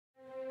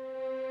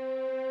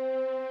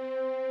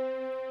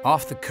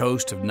Off the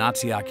coast of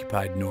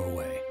Nazi-occupied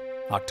Norway,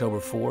 October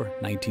 4,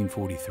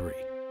 1943.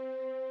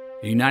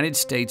 A United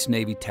States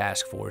Navy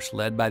task force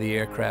led by the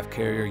aircraft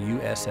carrier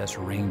USS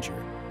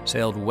Ranger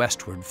sailed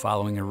westward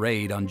following a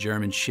raid on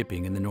German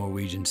shipping in the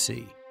Norwegian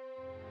Sea.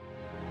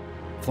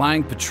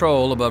 Flying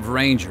patrol above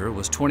Ranger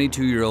was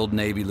 22-year-old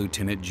Navy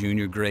Lieutenant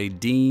Junior Grade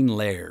Dean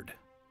Laird,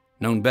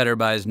 known better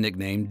by his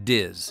nickname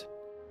Diz.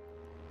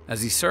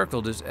 As he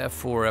circled his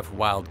F-4F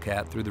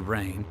Wildcat through the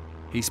rain,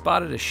 he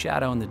spotted a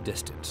shadow in the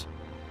distance.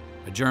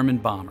 A German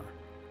bomber,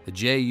 the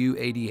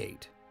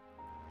Ju-88.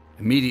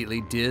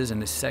 Immediately, Diz and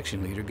his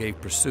section leader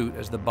gave pursuit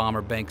as the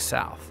bomber banked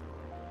south.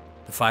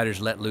 The fighters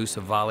let loose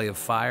a volley of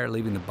fire,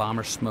 leaving the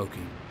bomber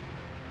smoking.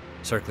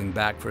 Circling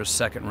back for a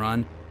second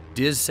run,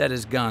 Diz set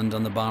his guns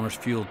on the bomber's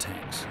fuel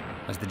tanks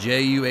as the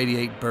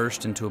Ju-88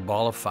 burst into a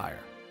ball of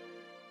fire.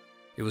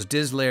 It was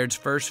Diz Laird's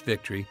first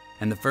victory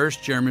and the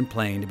first German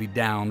plane to be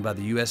downed by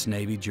the U.S.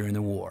 Navy during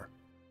the war.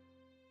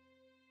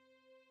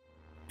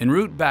 En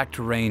route back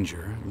to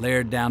Ranger,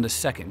 Laird downed a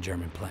second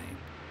German plane,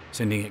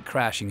 sending it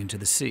crashing into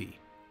the sea.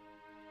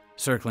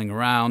 Circling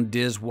around,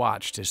 Diz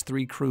watched as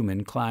 3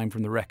 crewmen climbed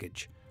from the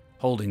wreckage,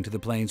 holding to the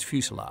plane's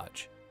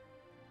fuselage.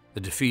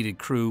 The defeated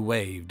crew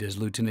waved as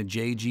Lieutenant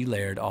J.G.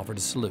 Laird offered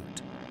a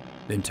salute,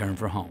 then turned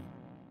for home.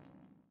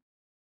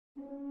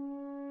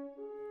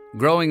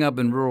 Growing up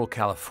in rural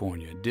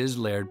California, Diz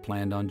Laird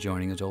planned on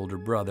joining his older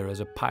brother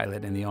as a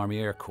pilot in the Army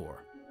Air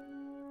Corps.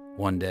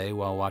 One day,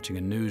 while watching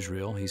a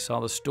newsreel, he saw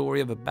the story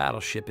of a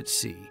battleship at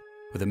sea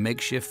with a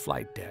makeshift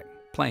flight deck,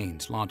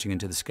 planes launching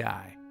into the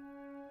sky.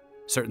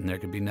 Certain there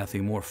could be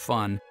nothing more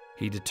fun,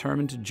 he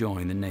determined to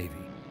join the Navy.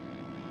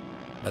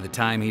 By the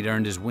time he'd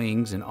earned his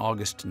wings in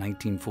August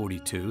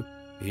 1942,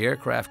 the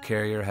aircraft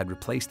carrier had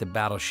replaced the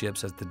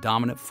battleships as the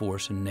dominant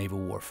force in naval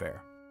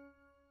warfare.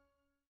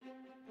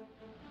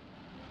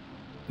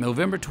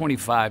 November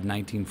 25,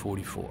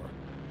 1944.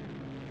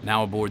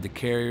 Now aboard the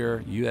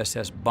carrier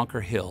USS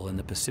Bunker Hill in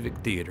the Pacific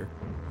Theater,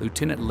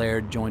 Lieutenant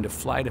Laird joined a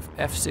flight of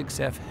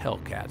F-6F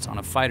Hellcats on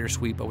a fighter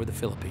sweep over the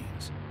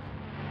Philippines.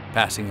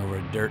 Passing over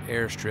a dirt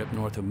airstrip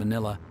north of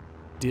Manila,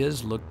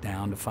 Diz looked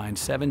down to find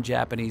 7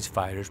 Japanese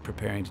fighters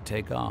preparing to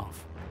take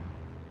off.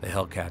 The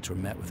Hellcats were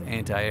met with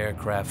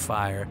anti-aircraft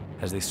fire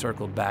as they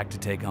circled back to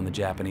take on the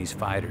Japanese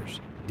fighters,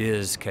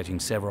 Diz catching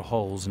several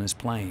holes in his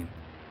plane.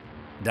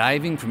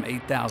 Diving from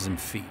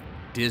 8,000 feet,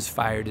 Diz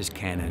fired his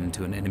cannon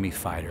into an enemy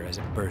fighter as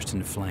it burst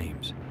into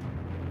flames,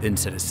 then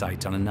set his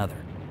sights on another.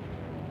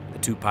 The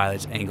 2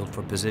 pilots angled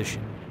for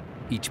position,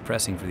 each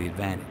pressing for the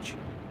advantage.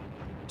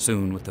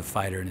 Soon, with the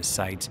fighter in his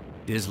sights,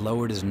 Diz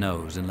lowered his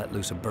nose and let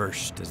loose a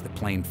burst as the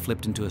plane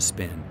flipped into a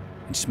spin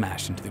and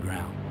smashed into the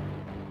ground.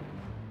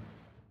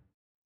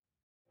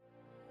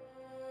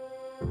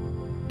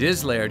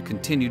 Diz Laird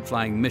continued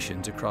flying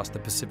missions across the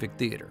Pacific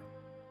Theater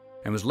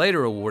and was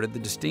later awarded the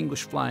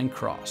Distinguished Flying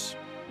Cross.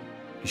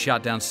 He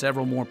shot down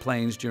several more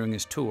planes during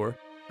his tour,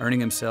 earning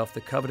himself the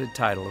coveted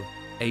title of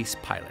Ace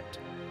Pilot.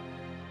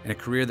 In a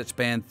career that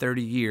spanned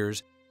 30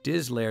 years,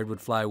 Diz Laird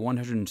would fly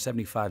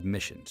 175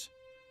 missions,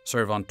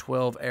 serve on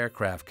 12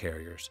 aircraft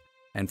carriers,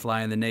 and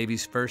fly in the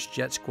Navy's first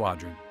jet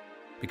squadron,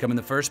 becoming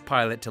the first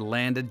pilot to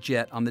land a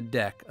jet on the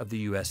deck of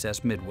the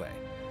USS Midway.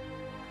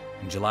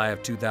 In July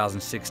of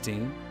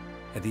 2016,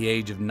 at the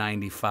age of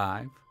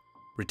 95,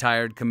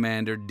 retired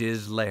Commander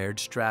Diz Laird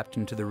strapped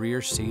into the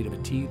rear seat of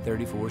a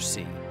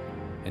T-34C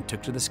and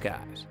took to the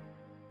skies,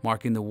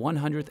 marking the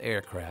 100th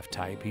aircraft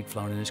type he'd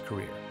flown in his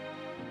career.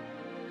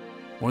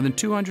 More than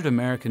 200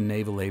 American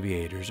naval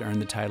aviators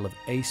earned the title of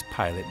Ace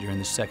Pilot during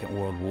the Second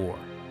World War.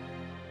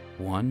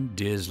 One,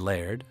 Diz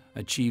Laird,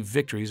 achieved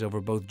victories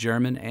over both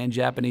German and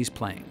Japanese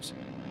planes.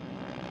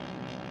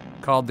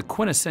 Called the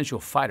quintessential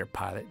fighter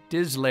pilot,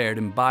 Diz Laird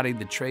embodied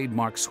the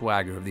trademark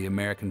swagger of the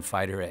American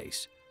fighter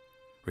ace.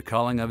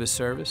 Recalling of his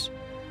service,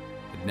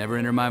 it never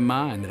entered my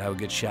mind that I would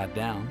get shot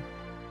down.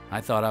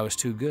 I thought I was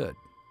too good.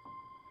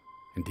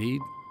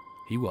 Indeed,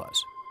 he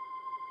was.